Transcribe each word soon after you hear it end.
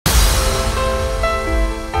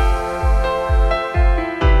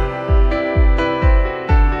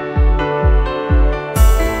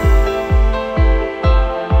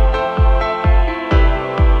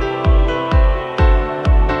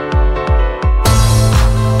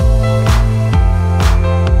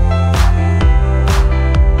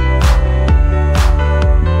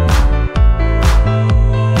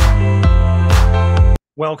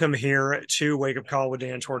Welcome here to Wake Up Call with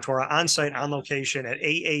Dan Tortora, on site, on location at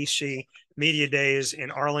AAC Media Days in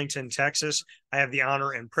Arlington, Texas. I have the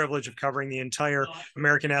honor and privilege of covering the entire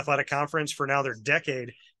American Athletic Conference for now their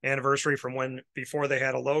decade anniversary from when before they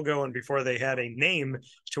had a logo and before they had a name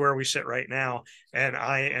to where we sit right now. And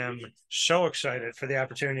I am so excited for the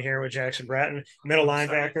opportunity here with Jackson Bratton, middle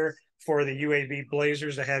linebacker for the UAB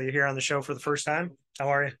Blazers, to have you here on the show for the first time. How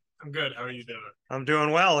are you? I'm good. How are you doing? I'm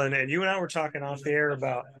doing well. And you and I were talking off the air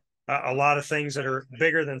about a lot of things that are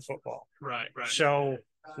bigger than football. Right. So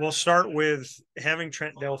we'll start with having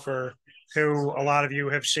Trent Dilfer, who a lot of you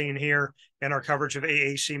have seen here in our coverage of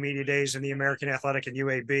AAC Media Days and the American Athletic and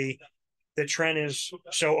UAB, that Trent is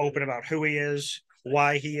so open about who he is,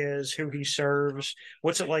 why he is, who he serves.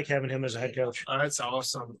 What's it like having him as a head coach? That's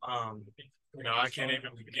awesome. I can't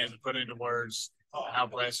even begin to put into words how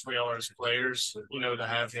blessed we are as players, to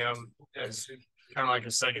have him as kind of like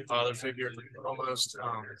a second father figure almost.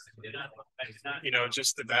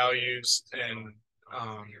 Just the values and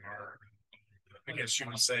I guess you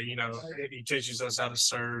would say, he teaches us how to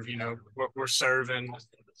serve, what we're serving.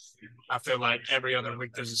 I feel like every other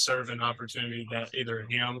week there's a serving opportunity that either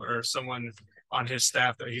him or someone on his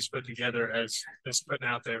staff that he's put together is putting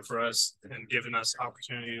out there for us and giving us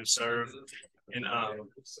opportunity to serve. And,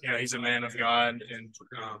 he's a man of God, and,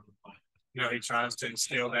 he tries to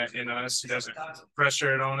instill that in us. He doesn't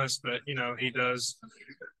pressure it on us, but, he does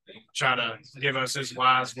try to give us his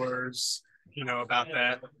wise words, about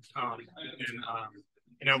that.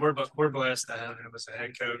 We're blessed to have him as a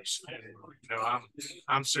head coach. And,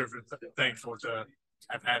 I'm super thankful to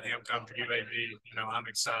have had him come to UAB. I'm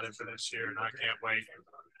excited for this year, and I can't wait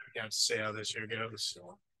to see how this year goes.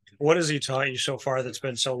 What has he taught you so far that's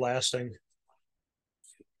been so lasting?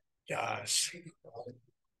 Gosh,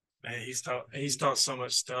 man, he's taught so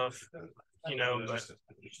much stuff, but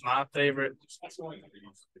my favorite,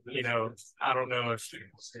 I don't know if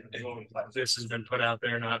this has been put out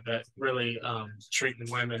there or not, but really treating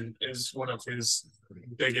women is one of his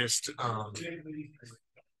biggest, I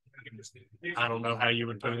don't know how you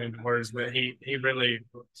would put it into words, but he really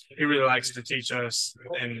likes to teach us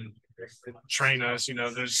and train us.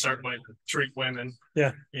 There's certainly treat women.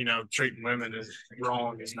 Yeah. Treating women is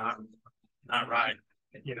wrong, is not right.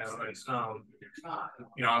 It's,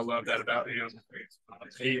 I love that about him.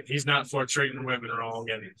 He's not for treating women wrong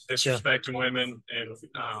and disrespecting women. And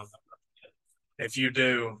if you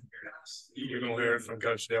do, you're gonna hear it from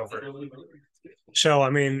Coach Dilfer. So, I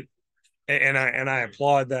mean, and I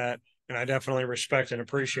applaud that, and I definitely respect and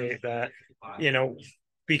appreciate that,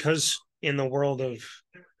 because in the world of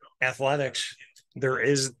athletics, there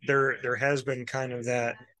has been kind of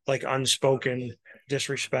that like unspoken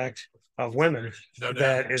disrespect of women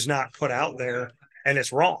that is not put out there, and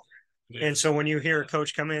it's wrong. Yeah. And so when you hear a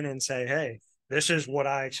coach come in and say, hey, this is what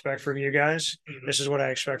I expect from you guys, this is what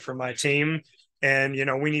I expect from my team, and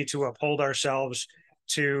we need to uphold ourselves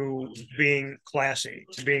to being classy,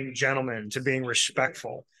 to being gentlemen, to being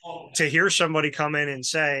respectful. To hear somebody come in and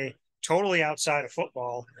say, totally outside of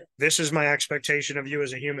football, this is my expectation of you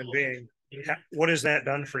as a human being, what has that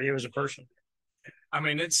done for you as a person? I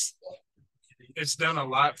mean, it's done a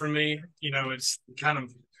lot for me. It's kind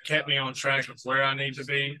of kept me on track of where I need to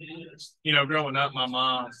be. Growing up, my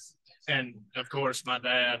mom and, of course, my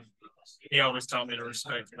dad, he always taught me to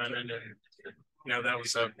respect women. And, that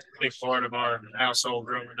was a big part of our household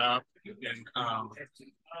growing up. And,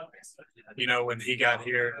 when he got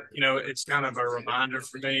here, it's kind of a reminder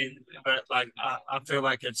for me. But, I feel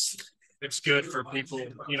like it's good for people,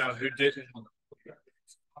 who didn't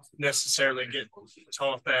necessarily get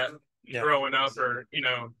taught that growing up, or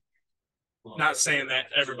not saying that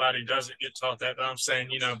everybody doesn't get taught that, but I'm saying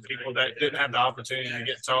people that didn't have the opportunity to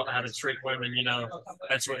get taught how to treat women,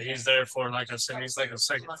 that's what he's there for. Like I said, he's like a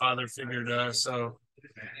second father figure to us. So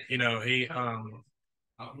he I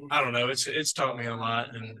don't know, it's taught me a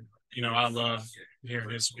lot, and I love hearing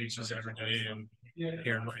his speeches every day and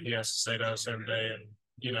hearing what he has to say to us every day,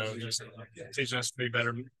 and just teaching us to be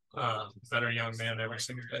better young men every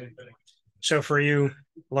single day. So for you,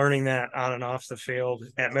 learning that on and off the field,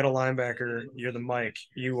 at middle linebacker, you're the mic.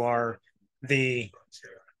 You are the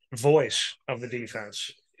voice of the defense.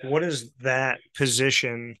 What does that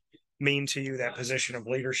position mean to you, that position of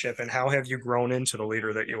leadership, and how have you grown into the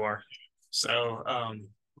leader that you are? So I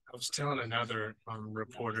was telling another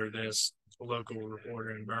reporter this, a local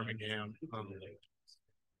reporter in Birmingham.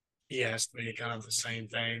 He asked me kind of the same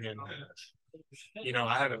thing, and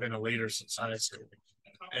I haven't been a leader since high school,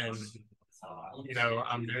 and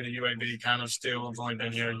I'm new to UAB, kind of still. I've only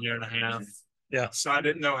been here a year and a half. Yeah. So I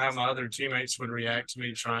didn't know how my other teammates would react to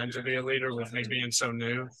me trying to be a leader with me being so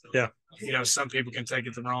new. Yeah. some people can take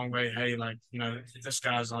it the wrong way. Hey, like, this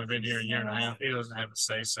guy's only been here a year and a half. He doesn't have a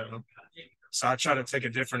say so. So I try to take a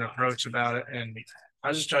different approach about it. And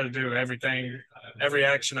I just try to do every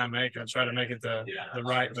action I make, I try to make it the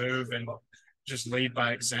right move and just lead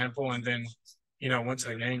by example. And then, once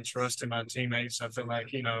I gain trust in my teammates, I feel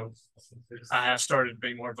like, I have started to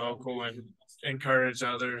be more vocal and encourage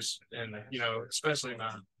others. And, especially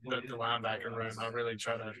the linebacker room, I really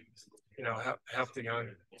try to, help the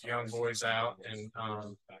young boys out. And, I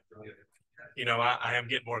am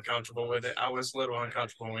getting more comfortable with it. I was a little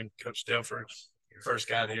uncomfortable when Coach Delford first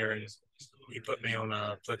got here, and he put me on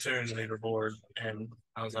a platoon leaderboard, and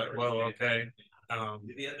I was like, well, okay.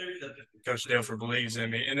 Coach Delford believes in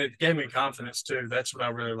me, and it gave me confidence too. That's what I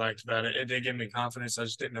really liked about it. It did give me confidence. I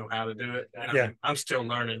just didn't know how to do it. And I'm still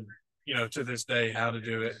learning, to this day how to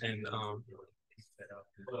do it. And,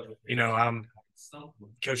 I'm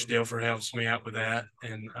Coach Delford helps me out with that.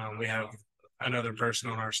 And we have another person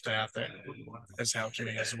on our staff that has helped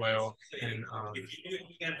me as well. And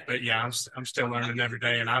but yeah, I'm still learning every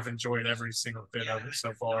day, and I've enjoyed every single bit of it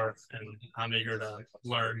so far, and I'm eager to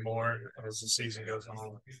learn more as the season goes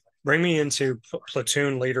on. Bring me into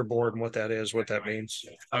platoon leaderboard and what that is, what that means.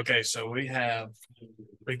 Okay, so we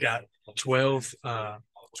got 12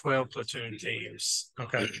 platoon teams.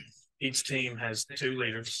 Okay. Each team has 2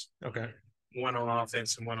 leaders. Okay. One on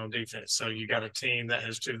offense and one on defense. So you got a team that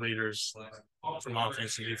has 2 leaders from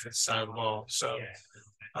offense and defense side of the ball. So,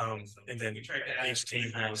 and then each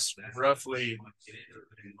team has roughly,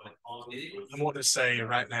 I want to say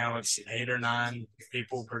right now it's 8 or 9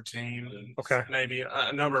 people per team. Okay. Maybe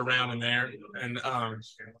a number around in there. And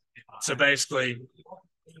so basically,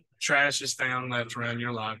 trash is found left around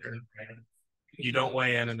your locker. You don't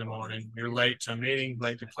weigh in the morning. You're late to a meeting,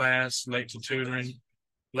 late to class, late to tutoring,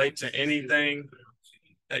 late to anything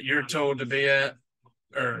that you're told to be at,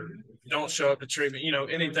 or don't show up to treatment,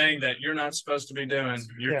 anything that you're not supposed to be doing,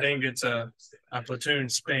 your team gets a platoon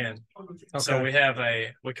spin. Okay. So we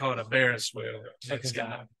call it a Ferris wheel. It's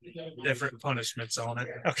got different punishments on it.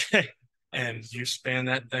 Okay. And you spin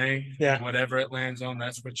that thing, whatever it lands on,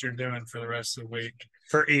 that's what you're doing for the rest of the week.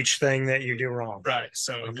 For each thing that you do wrong. Right.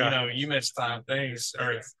 So, you miss 5 things,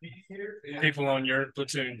 or if people on your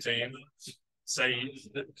platoon team, say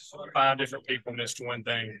 5 different people missed one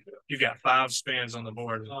thing, you got 5 spins on the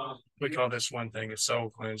board. We call this one thing a soul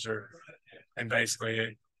cleanser. And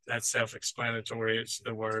basically that's self-explanatory. It's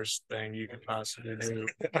the worst thing you could possibly do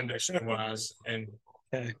conditioning wise. And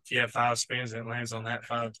if you have 5 spins and it lands on that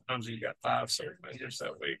 5 times, you got 5 soul cleansers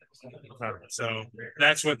that week. So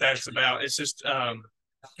that's what that's about. It's just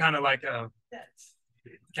kind of like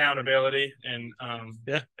accountability, and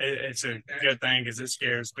it's a good thing because it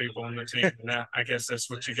scares people on the team. Now, I guess that's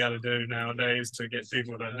what you got to do nowadays to get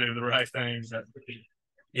people to do the right things. But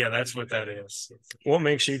yeah, that's what that is. What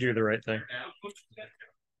makes you do the right thing?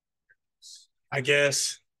 I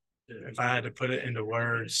guess if I had to put it into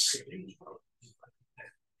words,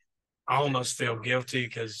 I almost feel guilty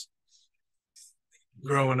because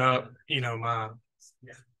growing up,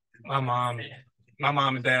 my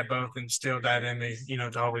mom and dad both instilled that in me,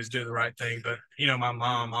 to always do the right thing. But, my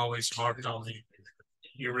mom always harped on me.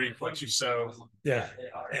 You reap what you sow. Yeah.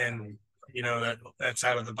 And, that's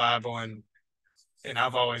out of the Bible. And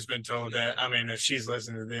I've always been told that. I mean, if she's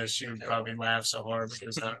listening to this, she would probably laugh so hard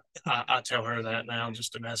because I tell her that now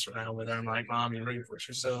just to mess around with her. I'm like, Mom, you reap what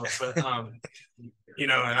you sow. But,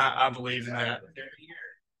 and I believe in that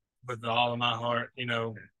with all of my heart.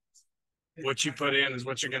 What you put in is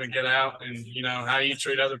what you're going to get out, and how you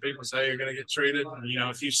treat other people is how you're going to get treated. And,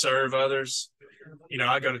 if you serve others,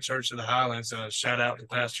 I go to Church of the Highlands. Shout out to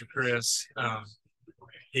Pastor Chris.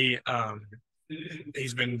 He's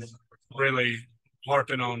been really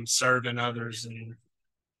harping on serving others, and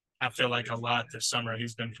I feel like a lot this summer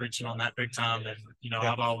he's been preaching on that big time. And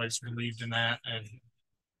I've always believed in that, and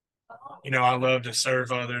I love to serve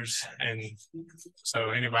others. And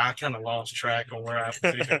so anyway, I kind of lost track on where I was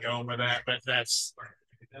even going with that, but that's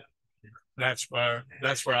where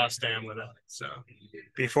I stand with it. So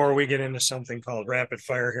before we get into something called rapid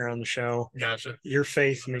fire here on the show, gotcha. Your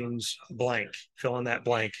faith means blank. Fill in that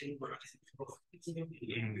blank.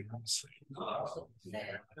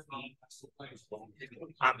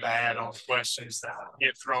 I'm bad on questions that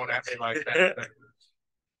get thrown at me like that.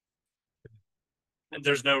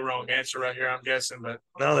 There's no wrong answer right here, I'm guessing, but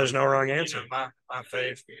no, there's no wrong answer. My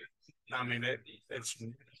faith, I mean, it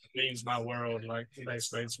means my world. Like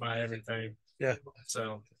basically, it's my everything. Yeah.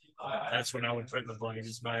 So that's what I would put in the blank.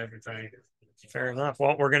 It's my everything. Fair enough.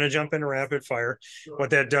 Well, we're going to jump into rapid fire. What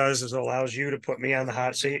that does is it allows you to put me on the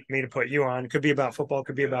hot seat, me to put you on. Could be about football,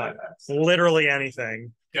 could be about literally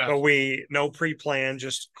anything. Yeah. But we no pre-plan,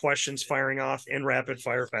 just questions firing off in rapid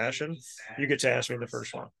fire fashion. You get to ask me the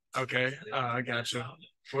first one. Okay, I got you.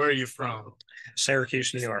 Where are you from?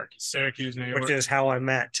 Syracuse, New York. Syracuse, New York. Which is how I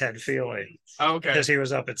met Ted Feely. Oh, okay. Because he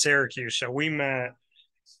was up at Syracuse. So we met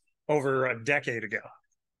over a decade ago.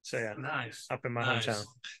 So yeah, nice. Up in my hometown.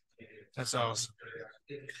 That's awesome.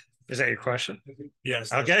 Is that your question?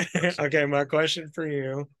 Yes. Okay. Okay. My question for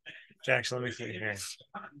you, Jackson, let me see here.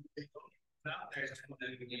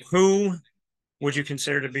 Who would you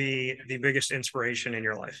consider to be the biggest inspiration in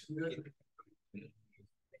your life?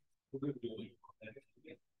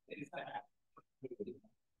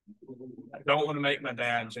 I don't want to make my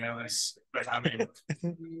dad jealous, but I mean,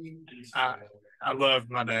 I love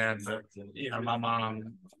my dad, but my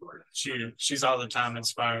mom, she's all the time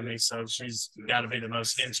inspiring me. So she's got to be the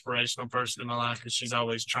most inspirational person in my life because she's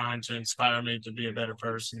always trying to inspire me to be a better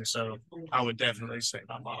person. So I would definitely say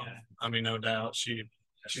my mom. I mean, no doubt,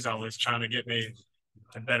 she's always trying to get me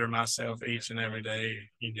to better myself each and every day.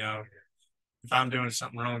 If I'm doing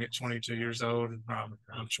something wrong at 22 years old,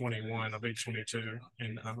 I'm 21, I'll be 22,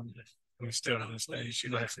 and still to this day, she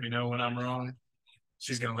lets me know when I'm wrong.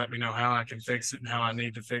 She's going to let me know how I can fix it and how I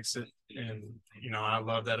need to fix it. And, I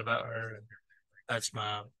love that about her. And that's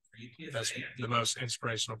the most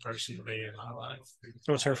inspirational person to be in my life.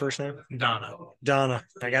 What's her first name? Donna. Donna.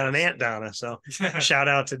 I got an aunt, Donna. So shout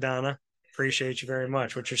out to Donna. Appreciate you very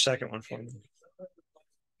much. What's your second one for me?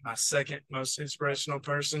 My second most inspirational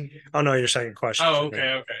person? Oh, no, your second question. Oh,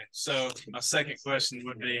 okay. So my second question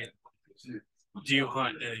would be, do you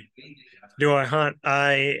hunt, Eddie? Do I hunt?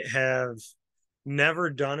 I have never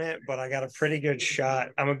done it, but I got a pretty good shot.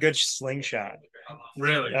 I'm a good slingshot.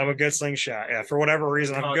 Really? I'm a good slingshot. Yeah. For whatever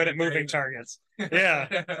reason, I'm good at moving targets. Yeah.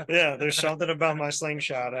 Yeah. There's something about my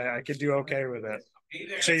slingshot. I could do okay with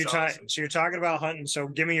it. So you're talking about hunting. So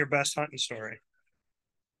give me your best hunting story.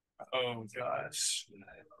 Oh gosh.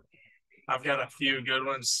 I've got a few good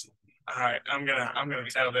ones. All right, I'm gonna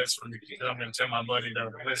tell this one. I'm gonna tell my buddy to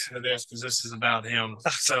listen to this because this is about him.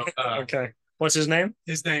 So okay, what's his name?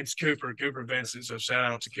 His name's Cooper Vincent. So shout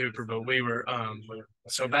out to Cooper. But we were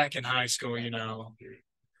so back in high school,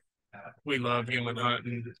 we loved going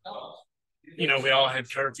hunting. We all had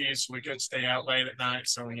curfews, so we couldn't stay out late at night.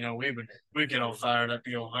 So we'd get all fired up,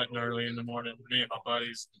 hunting early in the morning. Me and my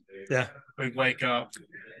buddies. Yeah, we'd wake up.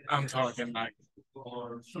 I'm talking like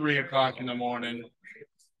 3 o'clock in the morning.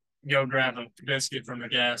 Go grab a biscuit from the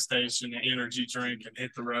gas station, an energy drink, and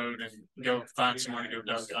hit the road and go find someone to go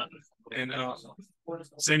duck hunting. And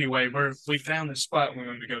so anyway, we found this spot we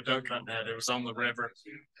wanted to go duck hunting at. It was on the river,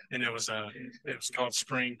 and it was called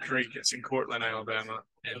Spring Creek. It's in Cortland, Alabama,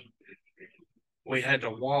 and we had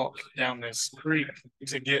to walk down this creek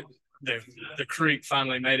to get the creek.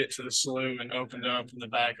 Finally made it to the slough and opened up in the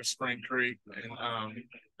back of Spring Creek, and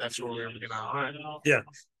that's where we were going to hunt. Yeah.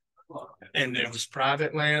 And it was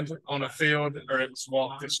private land on a field, or it was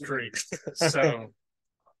walk this creek. So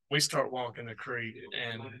we start walking the creek,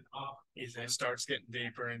 and it starts getting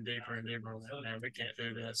deeper and deeper and deeper. Man, we can't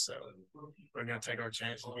do this. So we're going to take our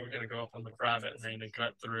chances. We're going to go up on the private land and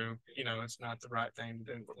cut through. It's not the right thing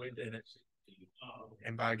to do, but we did it.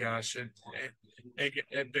 And by gosh,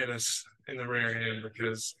 it bit us in the rear end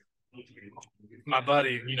because my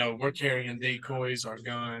buddy, we're carrying decoys, our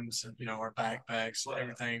guns, our backpacks,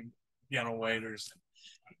 everything, waders.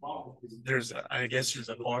 I guess there's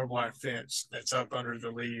a barbed wire fence that's up under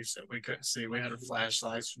the leaves that we couldn't see. We had our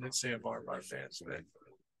flashlights, we didn't see a barbed wire fence, but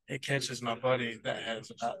it catches my buddy that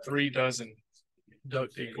has about 3 dozen duck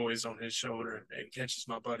decoys on his shoulder. It catches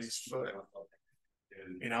my buddy's foot.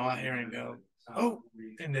 I hear him go, oh,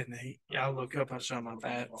 and then I look up, I shine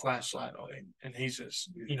my flashlight on him, and he's just,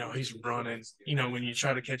 he's running. When you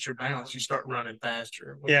try to catch your balance, you start running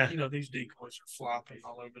faster. Yeah. These decoys are flopping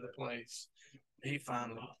all over the place. He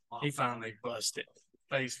finally busted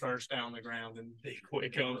face first down the ground, and the decoy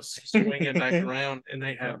comes swinging back around, and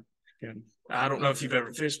they have, I don't know if you've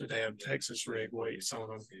ever fished, but they have Texas rig weights on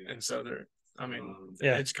them, and so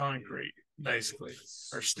it's concrete basically,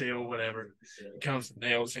 or steel, whatever. It comes and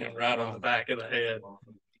nails him right on the back of the head,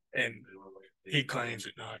 and he claims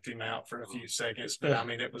it knocked him out for a few seconds, but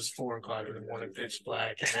it was 4 o'clock in the morning, pitch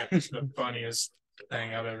black, and it was the funniest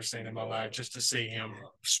thing I've ever seen in my life, just to see him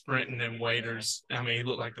sprinting in waders. He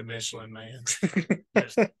looked like the Michelin Man,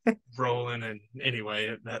 just rolling. And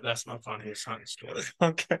anyway, that's my funniest hunting story.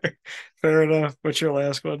 Okay, fair enough. What's your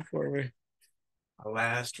last one for me? My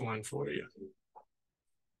last one for you.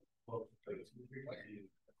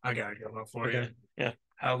 I gotta go for you. Yeah.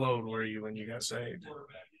 How old were you when you got saved?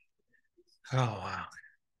 Oh, wow.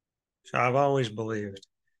 So I've always believed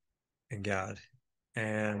in God,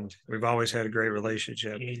 and we've always had a great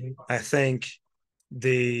relationship. I think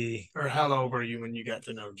or how old were you when you got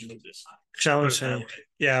to know Jesus? So I would say,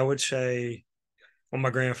 yeah, I would say, well,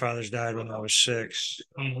 my grandfather's died when I was 6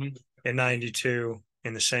 in 92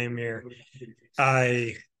 in the same year.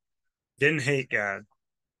 I didn't hate God.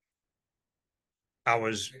 I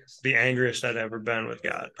was the angriest I'd ever been with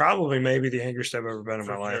God. Probably maybe the angriest I've ever been in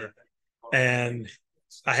my life. And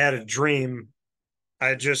I had a dream.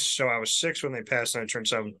 I was 6 when they passed and I turned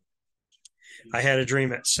 7. I had a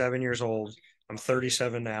dream at 7 years old. I'm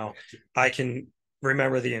 37 now. I can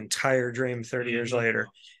remember the entire dream 30 years later.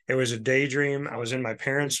 It was a daydream. I was in my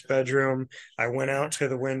parents' bedroom. I went out to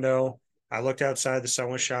the window. I looked outside. The sun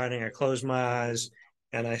was shining. I closed my eyes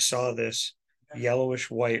and I saw this yellowish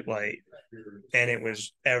white light, and it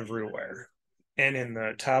was everywhere. And in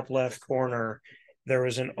the top left corner, there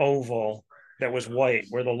was an oval that was white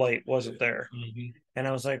where the light wasn't there. And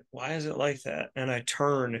I was like, why is it like that? And I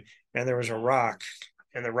turned and there was a rock,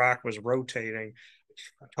 and the rock was rotating,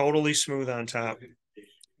 totally smooth on top,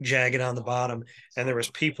 jagged on the bottom, and there was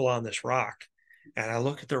people on this rock. And I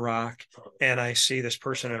look at the rock and I see this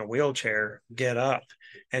person in a wheelchair get up,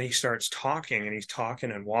 and he starts talking, and he's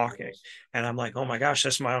talking and walking. And I'm like, oh my gosh,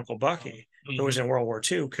 that's my Uncle Bucky, who was in World War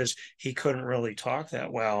II, because he couldn't really talk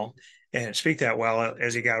that well and speak that well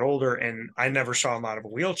as he got older. And I never saw him out of a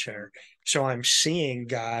wheelchair. So I'm seeing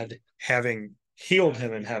God having healed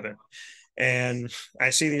him in heaven. And I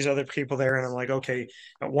see these other people there, and I'm like, okay.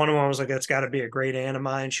 One of them was like, that's got to be a great aunt of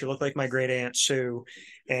mine. She looked like my great aunt Sue.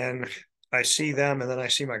 And I see them, and then I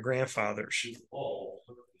see my grandfathers.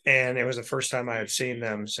 And it was the first time I had seen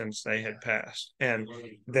them since they had passed. And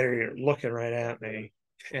they're looking right at me,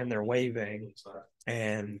 and they're waving.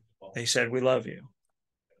 And they said, we love you.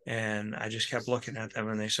 And I just kept looking at them,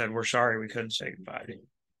 and they said, we're sorry we couldn't say goodbye to you.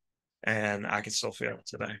 And I can still feel it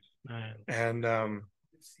today. And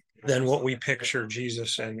then what we picture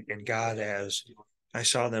Jesus and God as, I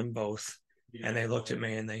saw them both, and they looked at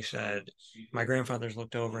me and they said, my grandfathers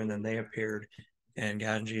looked over, and then they appeared, and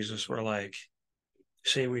God and Jesus were like,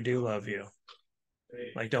 see, we do love you.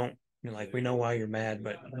 Like, don't, like, we know why you're mad,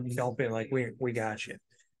 but don't be like, we got you.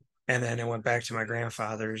 And then it went back to my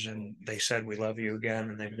grandfathers, and they said, we love you again.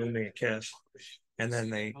 And they blew me a kiss. And then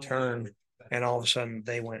they turned, and all of a sudden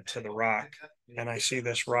they went to the rock, and I see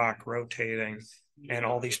this rock rotating, and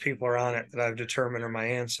all these people are on it that I've determined are my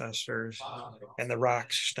ancestors. And the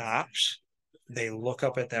rock stops. They look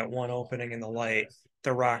up at that one opening in the light.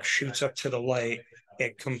 The rock shoots up to the light.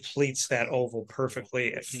 It completes that oval perfectly.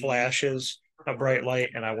 It flashes a bright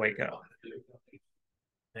light, and I wake up.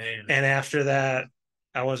 And after that,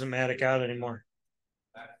 I wasn't mad at God anymore.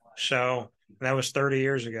 So that was 30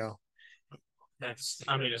 years ago.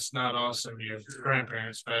 It's not awesome your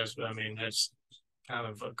grandparents passed, but that's kind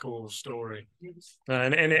of a cool story.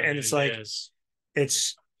 And it's like,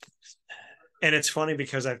 it's funny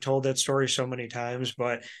because I've told that story so many times,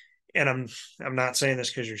 but, and I'm not saying this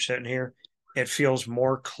because you're sitting here. It feels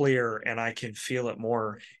more clear, and I can feel it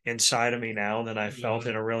more inside of me now than I felt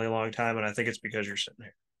in a really long time. And I think it's because you're sitting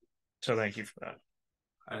here. So thank you for that.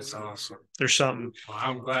 That's awesome. There's something. Well,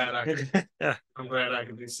 I'm glad I could. Yeah. I'm glad I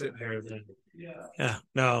could be sitting here then. Yeah.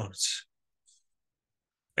 No,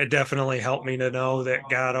 it definitely helped me to know that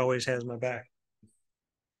God always has my back.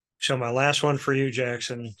 So my last one for you,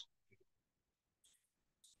 Jackson.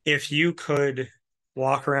 If you could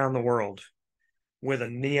walk around the world with a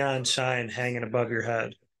neon sign hanging above your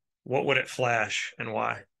head, what would it flash and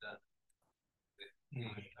why?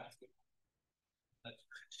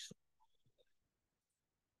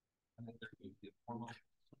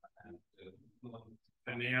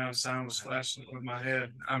 The neon sign was flashing with my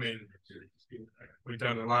head. We've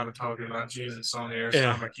done a lot of talking about Jesus on the air, so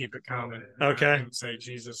I'm gonna keep it coming. Okay. Say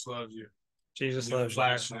Jesus loves you. Jesus loves you.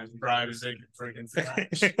 Flashing as bright as they can freaking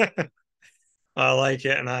flash. I like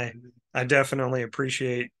it, and I definitely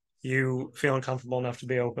appreciate you feeling comfortable enough to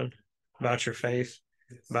be open about your faith,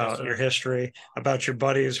 about your history, about your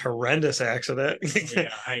buddy's horrendous accident.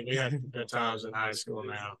 We had good times in high school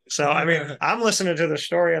now. So I'm listening to the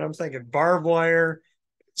story and I'm thinking barbed wire,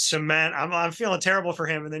 cement. I'm feeling terrible for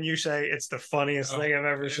him, and then you say it's the funniest thing I've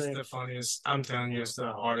ever seen. It's the funniest. I'm telling you, it's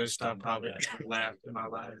the hardest I've probably ever laughed in my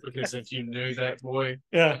life. Because if you knew that boy,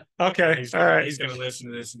 yeah, okay, all right, he's gonna listen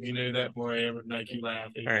to this. If you knew that boy, it would make you laugh.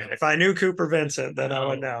 All right, if I knew Cooper Vincent, then I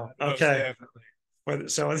would know. Okay,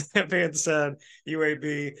 So with that being said,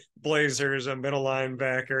 UAB Blazers, a middle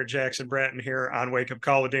linebacker, Jackson Bratton here on Wake Up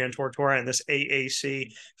Call with Dan Tortora and this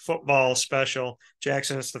AAC football special.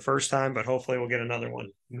 Jackson, it's the first time, but hopefully we'll get another one.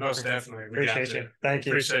 Most definitely. Appreciate you. Thank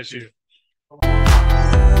you. Appreciate you.